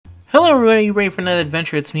Hello everybody, you ready for another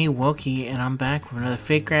adventure? It's me, Wokey, and I'm back with another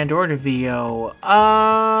Fake Grand Order video.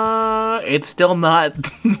 It's still not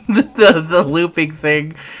the looping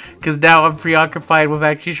thing, because now I'm preoccupied with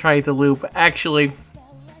actually trying to loop. Actually,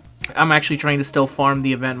 I'm actually trying to still farm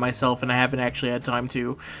the event myself, and I haven't actually had time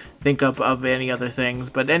to think of any other things.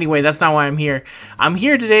 But anyway, that's not why I'm here. I'm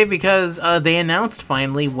here today because they announced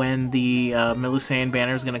finally when the Melusine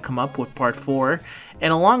banner is going to come up with Part 4.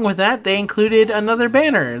 And along with that, they included another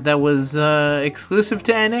banner that was exclusive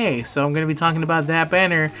to NA. So I'm going to be talking about that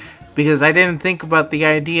banner because I didn't think about the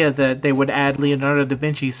idea that they would add Leonardo da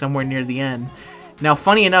Vinci somewhere near the end. Now,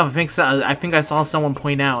 funny enough, I think I saw someone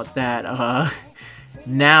point out that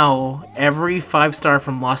now every 5-star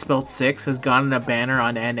from Lost Belt 6 has gotten a banner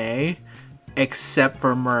on NA except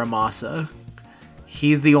for Muramasa.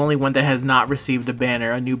 He's the only one that has not received a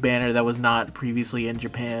banner, a new banner that was not previously in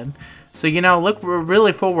Japan. So, you know, look, we're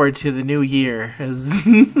really forward to the new year. As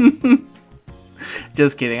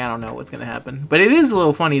just kidding, I don't know what's going to happen. But it is a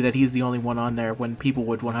little funny that he's the only one on there when people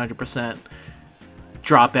would 100%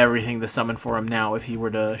 drop everything to summon for him now if he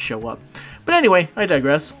were to show up. But anyway, I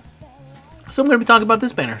digress. So I'm going to be talking about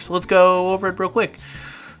this banner. So let's go over it real quick.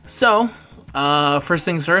 So, first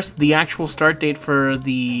things first, the actual start date for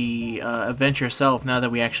the adventure itself, now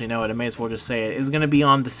that we actually know it, I may as well just say it, is going to be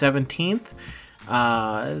on the 17th.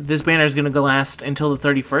 This banner is going to last until the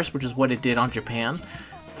 31st, which is what it did on Japan.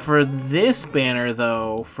 For this banner,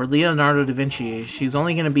 though, for Leonardo da Vinci, she's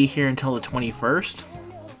only going to be here until the 21st.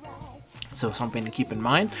 So something to keep in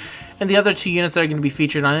mind. And the other two units that are going to be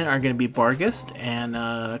featured on it are going to be Bargist and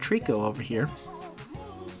Trico over here.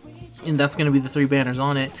 And that's going to be the 3 banners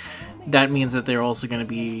on it. That means that they're also going to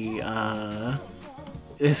be...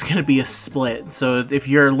 it's going to be a split. So if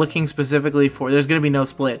you're looking specifically for... There's going to be no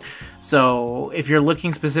split. So if you're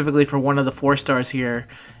looking specifically for one of the 4 stars here,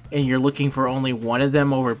 and you're looking for only one of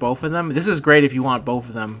them over both of them, this is great if you want both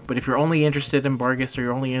of them. But if you're only interested in Bargist or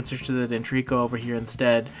you're only interested in Trico over here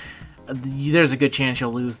instead, there's a good chance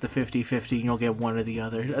you'll lose the 50-50 and you'll get one or the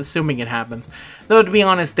other, assuming it happens. Though, to be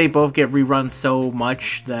honest, they both get rerun so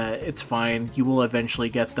much that it's fine. You will eventually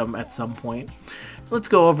get them at some point. Let's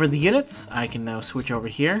go over the units. I can now switch over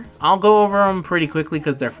here. I'll go over them pretty quickly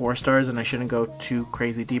because they're 4 stars and I shouldn't go too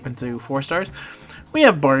crazy deep into 4 stars. We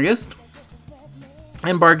have Bargist.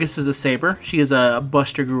 And Bargist is a saber. She is a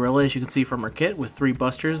Buster Gorilla, as you can see from her kit, with 3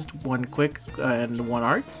 Busters, 1 Quick and 1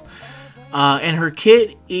 Arts. And her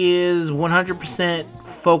kit is 100%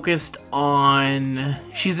 focused on...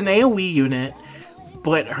 She's an AoE unit,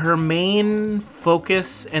 but her main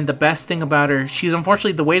focus and the best thing about her... She's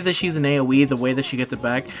unfortunately, the way that she's an AoE, the way that she gets it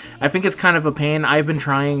back, I think it's kind of a pain. I've been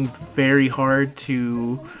trying very hard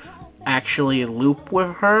to actually loop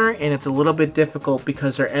with her, and it's a little bit difficult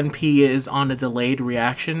because her NP is on a delayed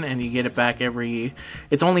reaction, and you get it back every...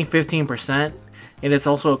 It's only 15%, and it's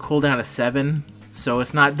also a cooldown of 7. So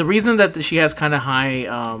it's not... The reason that she has kind of high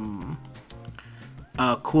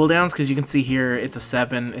cooldowns, because you can see here it's a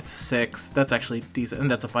 7, it's a 6. That's actually decent,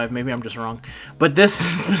 and that's a 5. Maybe I'm just wrong. But this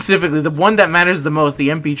specifically, the one that matters the most, the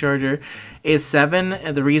MP charger, is 7.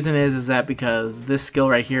 And the reason is that because this skill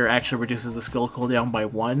right here actually reduces the skill cooldown by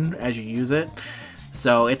 1 as you use it.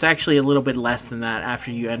 So it's actually a little bit less than that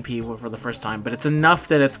after you NP for the first time, but it's enough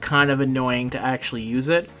that it's kind of annoying to actually use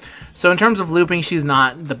it. So in terms of looping, she's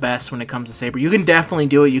not the best when it comes to Saber. You can definitely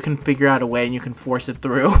do it, you can figure out a way and you can force it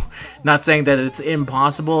through. Not saying that it's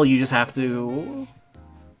impossible, you just have to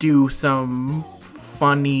do some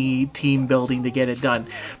funny team building to get it done.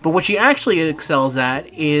 But what she actually excels at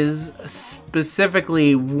is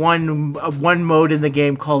specifically one mode in the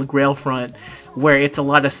game called Grailfront, where it's a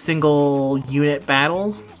lot of single unit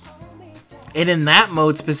battles. And in that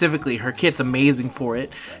mode specifically, her kit's amazing for it.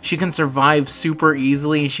 She can survive super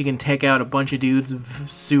easily, and she can take out a bunch of dudes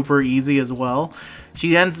super easy as well.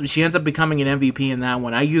 She ends up becoming an MVP in that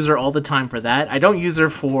one. I use her all the time for that. I don't use her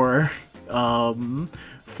for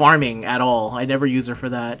farming at all. I never use her for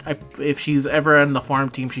that. If she's ever on the farm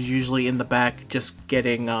team, she's usually in the back just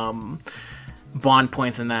getting bond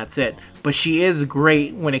points, and that's it. But she is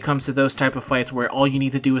great when it comes to those type of fights where all you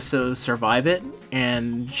need to do is survive it,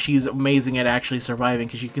 and she's amazing at actually surviving,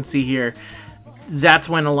 because you can see here, that's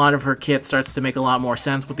when a lot of her kit starts to make a lot more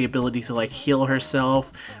sense, with the ability to like heal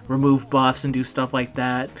herself, remove buffs, and do stuff like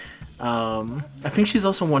that. I think she's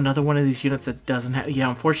also another one of these units that doesn't have... Yeah,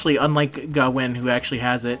 unfortunately, unlike Gawain, who actually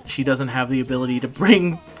has it, she doesn't have the ability to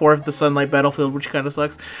bring forth the Sunlight Battlefield, which kind of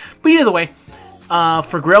sucks. But either way...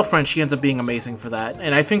 for Grailfront, she ends up being amazing for that.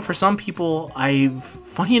 And I think for some people,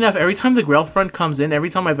 funny enough, every time the Grailfront comes in, every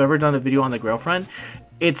time I've ever done a video on the Grailfront,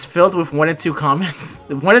 it's filled with 1 and 2 comments.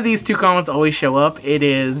 One of these 2 comments always show up. It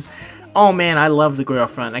is, oh man, I love the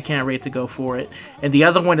girlfriend. I can't wait to go for it. And the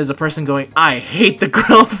other one is a person going, I hate the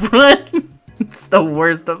girlfriend. It's the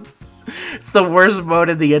worst mode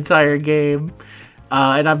in the entire game.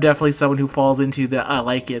 And I'm definitely someone who falls into the I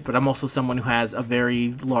like it, but I'm also someone who has a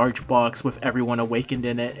very large box with everyone awakened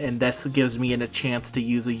in it, and this gives me a chance to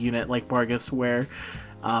use a unit like Vargas where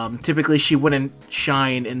typically she wouldn't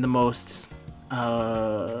shine in the most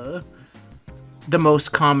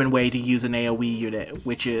common way to use an AoE unit,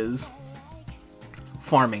 which is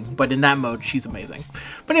farming. But in that mode, she's amazing.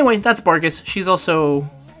 But anyway, that's Vargas. She's also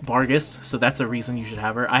Vargas, so that's a reason you should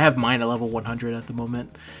have her. I have mine at level 100 at the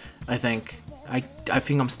moment, I think. I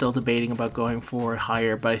think I'm still debating about going for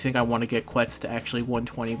higher, but I think I want to get Quetz to actually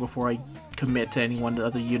 120 before I commit to any one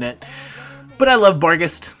other unit. But I love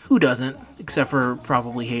Vargas. Who doesn't? Except for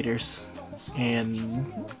probably haters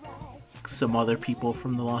and some other people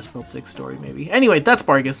from the Lost Build 6 story, maybe. Anyway, that's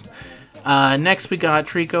Vargas. Next we got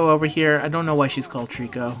Trico over here. I don't know why she's called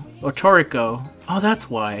Trico. Or Toriko. Oh, that's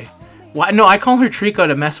why. Why? No, I call her Trico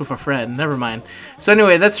to mess with a friend. Never mind. So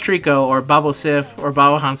anyway, that's Trico, or Babo Sif, or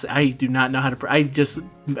Babo Hans. I do not know how to... I just...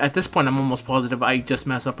 At this point, I'm almost positive I just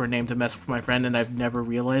mess up her name to mess with my friend, and I've never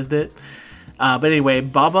realized it. But anyway,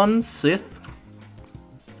 Babon Sith.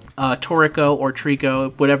 Toriko, or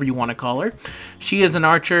Trico, whatever you want to call her. She is an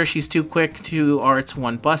archer. She's 2 quick, 2 arts,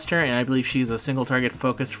 1 buster, and I believe she's a single target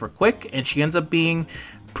focused for quick, and she ends up being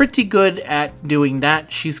pretty good at doing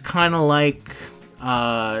that. She's kind of like...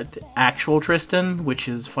 actual Tristan, which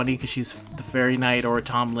is funny because she's the Fairy Knight or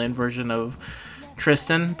Tom Lin version of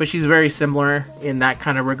Tristan, but she's very similar in that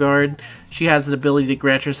kind of regard. She has the ability to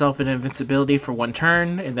grant herself an invincibility for 1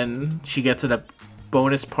 turn, and then she gets a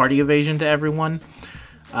bonus party evasion to everyone,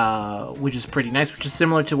 which is pretty nice, which is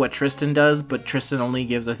similar to what Tristan does, but Tristan only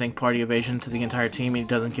gives, I think, party evasion to the entire team, and he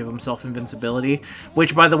doesn't give himself invincibility,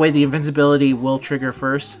 which, by the way, the invincibility will trigger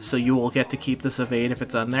first, so you will get to keep this evade if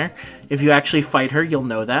it's on there. If you actually fight her, you'll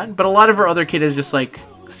know that, but a lot of her other kit is just like,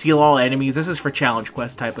 seal all enemies. This is for challenge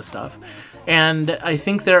quest type of stuff, and I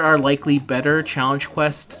think there are likely better challenge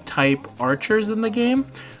quest type archers in the game,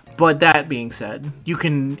 but that being said, you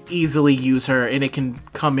can easily use her, and it can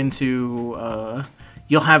come into...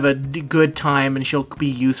 You'll have a good time, and she'll be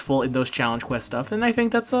useful in those challenge quest stuff, and I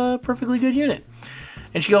think that's a perfectly good unit.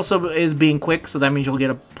 And she also is being quick, so that means you'll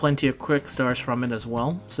get plenty of quick stars from it as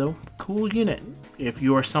well. So, cool unit. If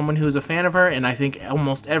you are someone who's a fan of her, and I think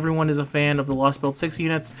almost everyone is a fan of the Lost Build 6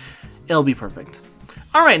 units, it'll be perfect.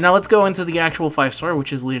 Alright, now let's go into the actual 5-star,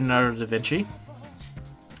 which is Leonardo da Vinci.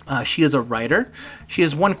 She is a writer. She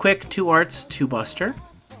has 1 quick, 2 arts, 2 buster.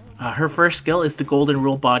 Her first skill is the Golden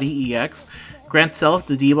Rule Body EX. Grants self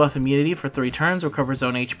the debuff immunity for 3 turns, recovers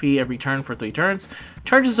own HP every turn for 3 turns,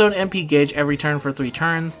 charges own MP gauge every turn for 3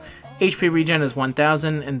 turns, HP regen is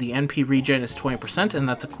 1000, and the NP regen is 20%, and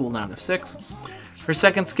that's a cooldown of 6. Her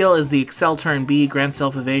second skill is the Excel Turn B, grant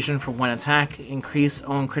self evasion for 1 attack, increase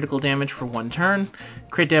own critical damage for 1 turn,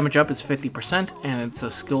 crit damage up is 50%, and it's a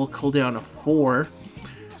skill cooldown of 4.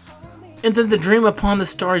 And then the Dream Upon the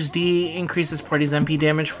Stars D increases party's MP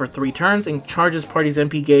damage for 3 turns and charges party's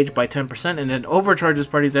MP gauge by 10%, and then overcharges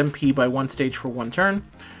party's MP by 1 stage for 1 turn.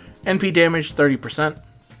 NP damage 30%.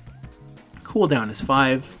 Cooldown is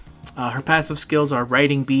 5. Her passive skills are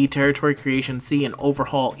Writing B, Territory Creation C, and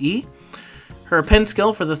Overhaul E. Her pen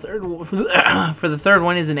skill for the third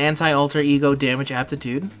one is an Anti-Alter Ego Damage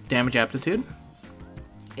Aptitude.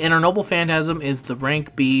 And her Noble Phantasm is the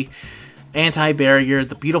rank B Anti-Barrier,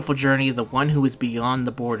 the Beautiful Journey, the one who is beyond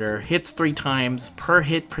the border, hits 3 times, per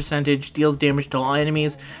hit percentage, deals damage to all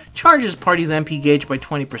enemies, charges party's MP gauge by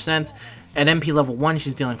 20%, at MP level 1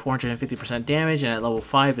 she's dealing 450% damage, and at level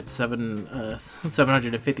 5 it's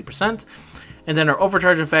 750%, and then her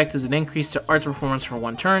overcharge effect is an increase to arts performance for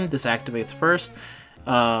 1 turn, this activates first,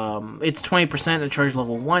 it's 20% at charge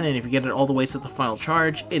level 1, and if you get it all the way to the final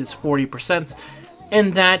charge, it is 40%,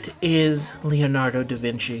 and that is Leonardo da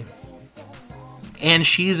Vinci. And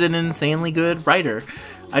she's an insanely good writer.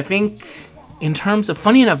 I think, in terms of...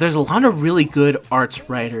 Funny enough, there's a lot of really good arts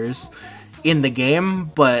writers in the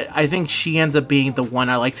game, but I think she ends up being the one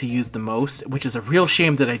I like to use the most, which is a real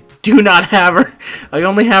shame that I do not have her. I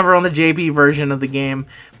only have her on the JP version of the game,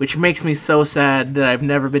 which makes me so sad that I've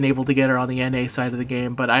never been able to get her on the NA side of the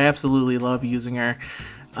game, but I absolutely love using her.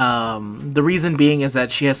 The reason being is that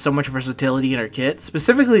she has so much versatility in her kit.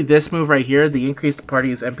 Specifically this move right here, the increased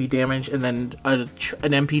party's MP damage, and then an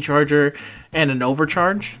MP charger and an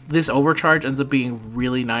overcharge. This overcharge ends up being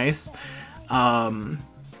really nice. When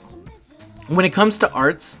it comes to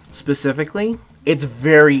arts specifically, it's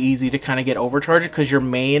very easy to kind of get overcharged because your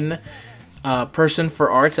main person for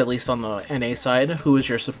arts, at least on the NA side, who is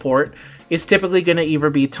your support, it's typically going to either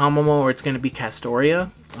be Tamamo or it's going to be Castoria.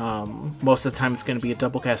 Most of the time it's going to be a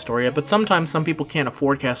double Castoria, but sometimes some people can't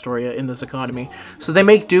afford Castoria in this economy, so they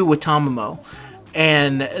make do with Tamamo.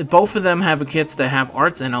 And both of them have kits that have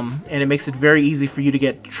arts in them, and it makes it very easy for you to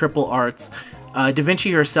get triple arts. Da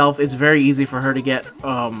Vinci herself, it's very easy for her to get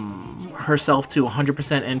herself to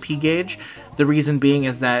 100% NP gauge. The reason being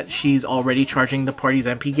is that she's already charging the party's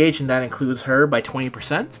NP gauge, and that includes her by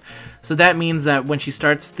 20%. So that means that when she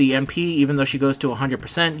starts the NP, even though she goes to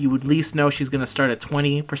 100%, you would at least know she's going to start at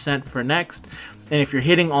 20% for next. And if you're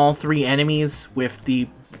hitting all 3 enemies with the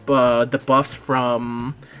buffs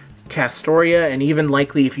from Castoria, and even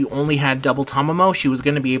likely if you only had double Tamamo, she was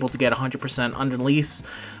going to be able to get 100%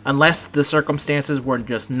 unless the circumstances were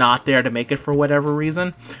just not there to make it for whatever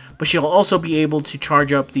reason. But she'll also be able to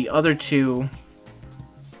charge up the other two,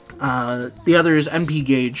 the other's NP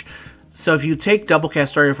gauge. So if you take double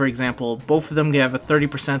Castoria, for example, both of them have a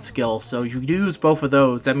 30% skill. So if you use both of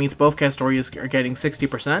those, that means both Castorias are getting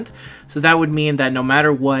 60%. So that would mean that no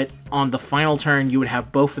matter what, on the final turn, you would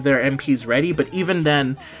have both of their NPs ready. But even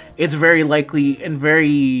then, it's very likely and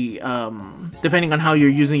very, depending on how you're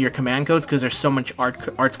using your command codes, because there's so much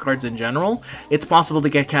arts cards in general, it's possible to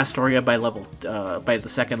get Castoria by by the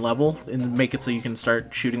 2nd level and make it so you can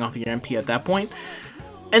start shooting off your NP at that point.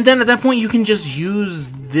 And then at that point, you can just use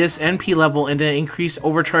this NP level and then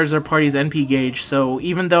overcharge their party's NP gauge. So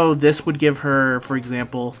even though this would give her, for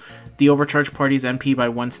example, the overcharged party's NP by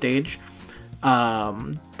 1 stage,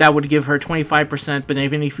 that would give her 25%, but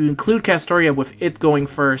even if you include Castoria with it going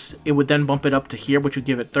first, it would then bump it up to here, which would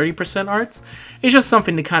give it 30% arts. It's just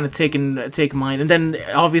something to kind of take in mind. And then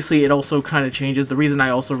obviously it also kind of changes. The reason I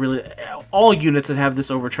also really, all units that have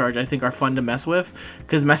this overcharge I think are fun to mess with,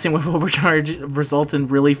 because messing with overcharge results in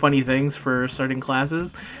really funny things for certain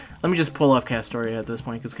classes. Let me just pull up Castoria at this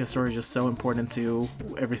point, because Castoria is just so important to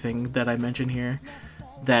everything that I mentioned here,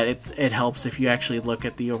 that it helps if you actually look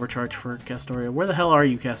at the overcharge for Castoria. Where the hell are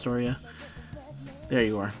you, Castoria? There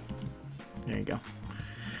you are. There you go.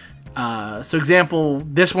 So example,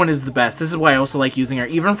 this one is the best. This is why I also like using her,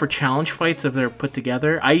 even for challenge fights if they're put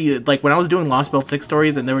together. Like when I was doing Lost Belt 6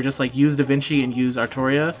 stories and they were just like, use Da Vinci and use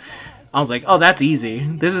Artoria, I was like, oh, that's easy.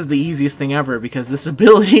 This is the easiest thing ever, because this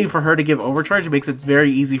ability for her to give overcharge makes it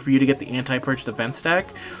very easy for you to get the anti-purge defense stack.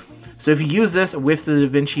 So if you use this with the Da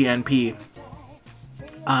Vinci NP,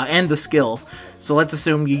 and the skill. So let's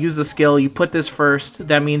assume you use the skill, you put this first,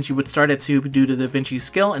 that means you would start at 2 due to the Vinci's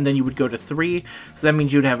skill, and then you would go to 3, so that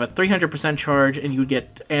means you would have a 300% charge, and you would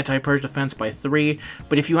get anti-purge defense by 3,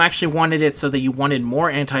 but if you actually wanted it so that you wanted more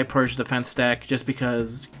anti-purge defense stack, just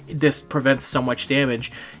because this prevents so much damage,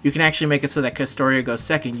 you can actually make it so that Castoria goes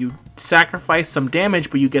second. You sacrifice some damage,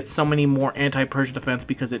 but you get so many more anti-purge defense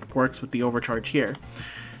because it works with the overcharge here.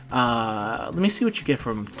 Let me see what you get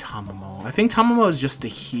from Tamamo. I think Tamamo is just a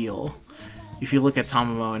heal. If you look at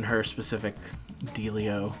Tamamo and her specific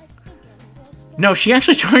dealio. No, she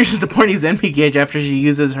actually charges the party's NP gauge after she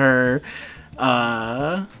uses her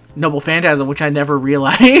Noble Phantasm, which I never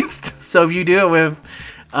realized. So if you do it with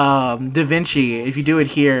Da Vinci, if you do it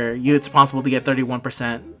here, it's possible to get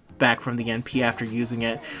 31% back from the NP after using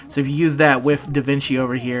it. So if you use that with Da Vinci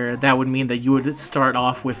over here, that would mean that you would start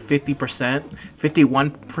off with 51%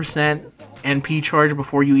 NP charge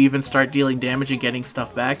before you even start dealing damage and getting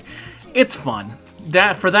stuff back. It's fun.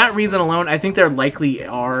 For that reason alone, I think there likely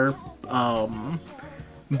are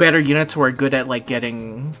better units who are good at like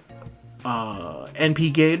getting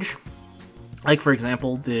NP gauge. Like for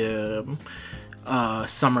example, the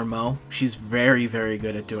Summer Mo. She's very, very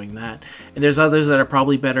good at doing that. And there's others that are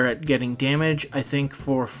probably better at getting damage. I think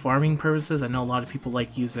for farming purposes, I know a lot of people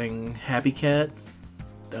like using Happy Cat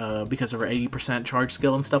because of her 80% charge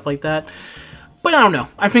skill and stuff like that. But I don't know.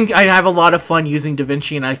 I think I have a lot of fun using Da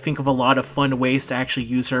Vinci, and I think of a lot of fun ways to actually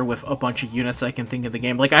use her with a bunch of units that I can think of the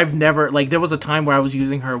game. Like, I've never... Like, there was a time where I was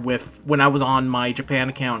using her with... When I was on my Japan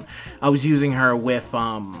account, I was using her with,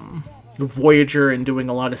 Voyager and doing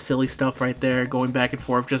a lot of silly stuff right there, going back and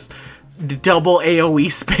forth, just double AoE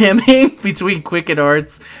spamming between Quick and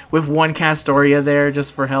Arts with one Castoria there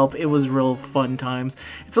just for help. It was real fun times.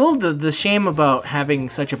 It's a little the shame about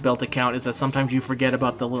having such a built account is that sometimes you forget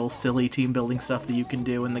about the little silly team building stuff that you can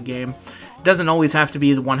do in the game. It doesn't always have to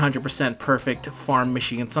be the 100% perfect farm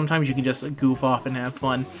machine. Sometimes you can just goof off and have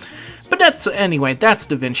fun. But anyway, that's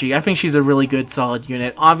Da Vinci. I think she's a really good, solid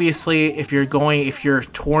unit. Obviously, if you're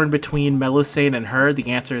torn between Melusine and her,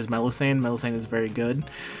 the answer is Melusine. Melusine is very good.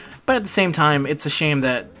 But at the same time, it's a shame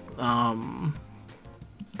that, I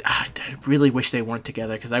really wish they weren't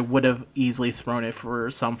together, because I would have easily thrown it for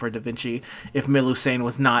Da Vinci if Melusine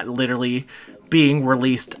was not literally being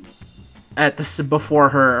released at the before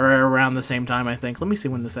her or around the same time, I think. Let me see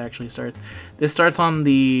when this actually starts. This starts on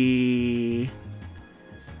the...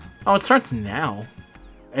 Oh, it starts now.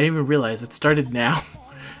 I didn't even realize it started now.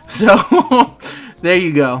 So, there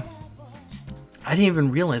you go. I didn't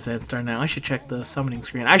even realize that it started now. I should check the summoning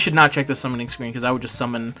screen. I should not check the summoning screen because I would just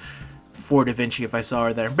summon for Da Vinci if I saw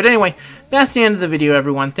her there. But anyway, that's the end of the video,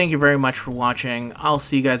 everyone. Thank you very much for watching. I'll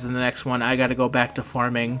see you guys in the next one. I gotta go back to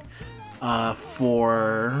farming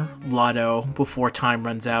for Lotto before time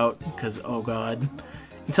runs out because, oh god.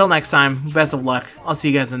 Until next time, best of luck. I'll see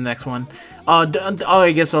you guys in the next one.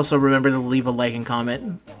 I guess also remember to leave a like and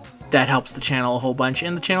comment. That helps the channel a whole bunch,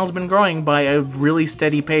 and the channel's been growing by a really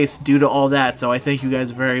steady pace due to all that, so I thank you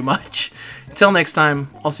guys very much. Until next time,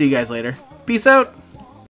 I'll see you guys later. Peace out!